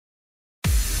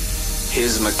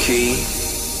Here's my key,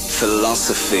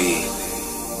 philosophy.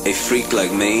 A freak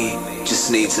like me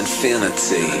just needs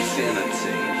infinity.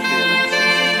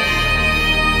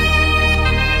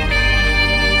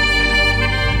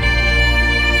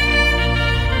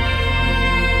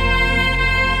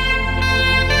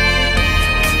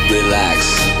 Relax,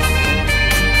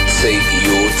 take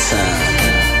your time.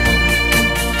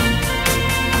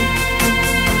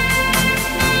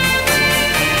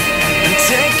 And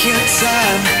take your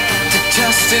time to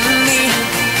trust in me,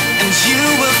 and you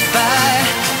will find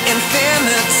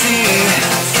infinity,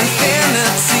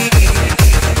 infinity.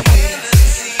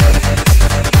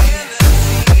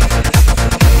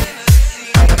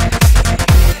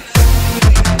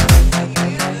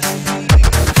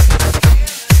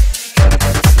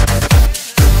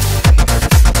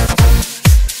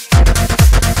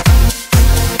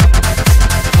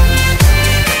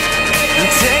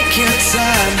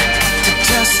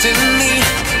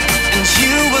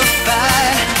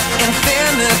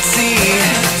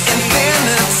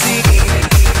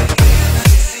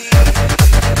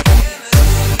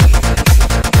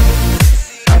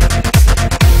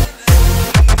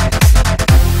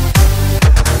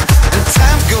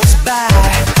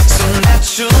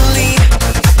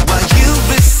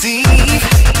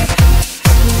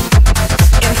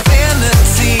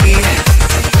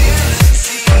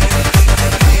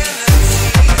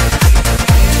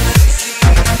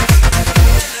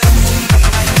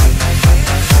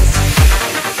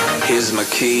 Here's my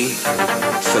key,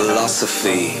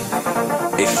 philosophy.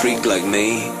 A freak like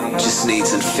me just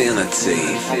needs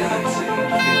infinity.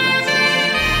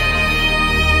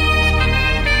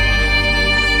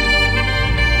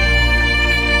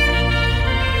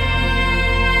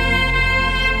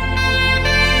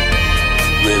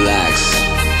 Relax,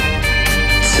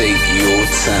 take your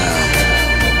time.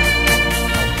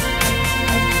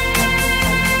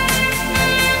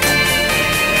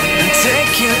 And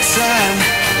take your time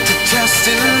to trust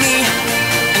in me,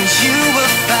 and you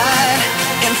will find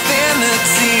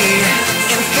infinity,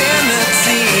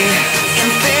 infinity,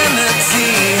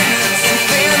 infinity,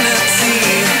 infinity,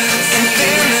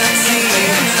 infinity,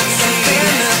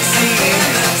 infinity,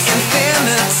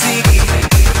 infinity.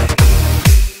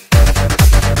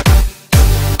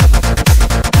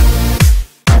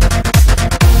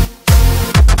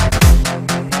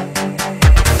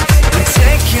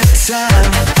 Take your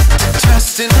time to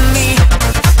trust in me,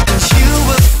 and you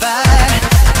will find.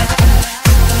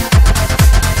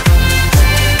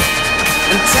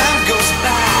 And time goes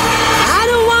by. I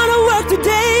don't wanna work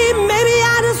today, maybe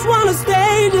I just wanna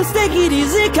stay. Just take it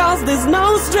easy, cause there's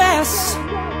no stress.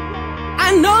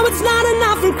 I know it's not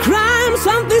enough for crime,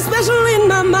 something special in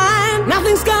my mind.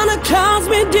 Nothing's gonna cause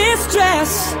me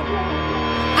distress.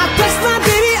 I text my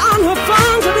baby on her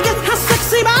phone, trying to get her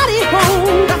sexy body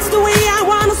home. That's the way I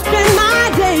wanna spend my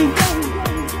day.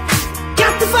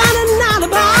 Got to find an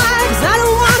alibi, cause I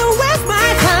don't wanna waste my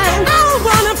time. I don't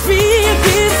wanna feel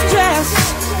distress.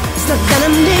 It's not that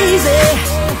I'm lazy,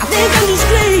 I think I'm just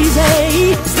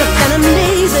crazy. It's not that I'm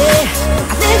lazy,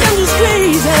 I think I'm just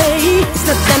crazy. It's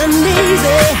not that I'm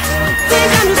lazy, I think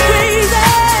I'm just crazy.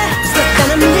 It's not that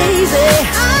I'm lazy,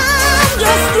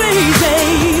 I'm just crazy.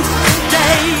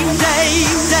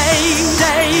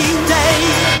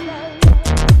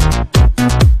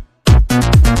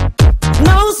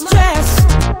 No stress.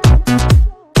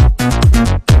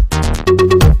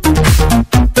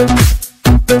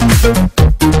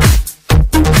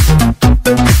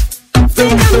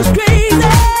 Think I'm just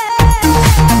crazy.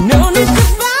 No need to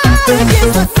fight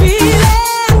against my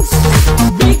feelings,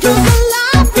 because my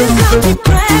life is not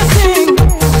depressing.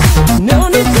 No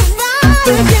need to fight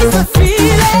against my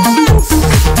feelings,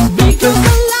 because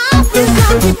my life is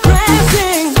not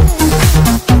depressing.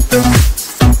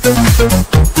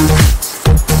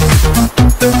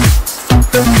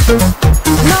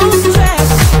 No stress.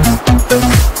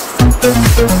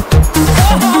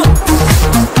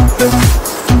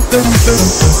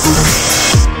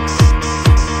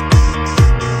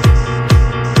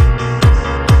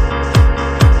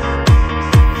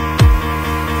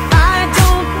 I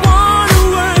don't wanna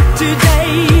work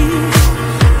today.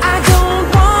 I don't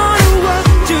wanna work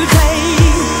today.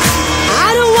 I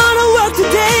don't wanna work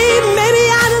today, maybe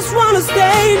I just wanna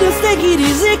stay. Just take it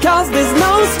easy, cause there's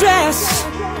no stress.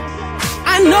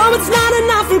 I know it's not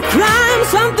enough for crime,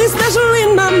 something special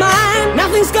in my mind.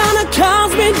 Nothing's gonna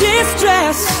cause me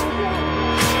distress.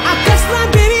 I text my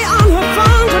baby on her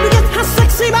phone, trying to get her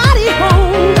sexy body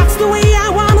home. That's the way I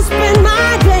wanna spend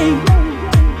my day.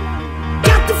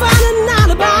 Got to find an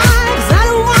alibi, cause I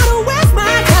don't wanna waste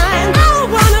my time. I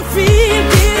don't wanna feel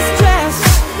distress.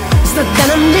 It's not that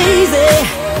I'm lazy,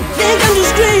 think I'm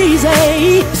just crazy.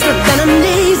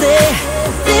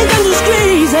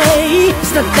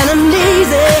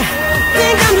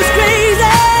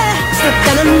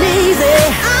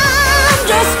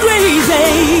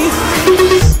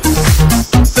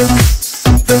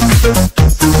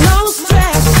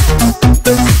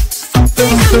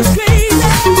 crazy.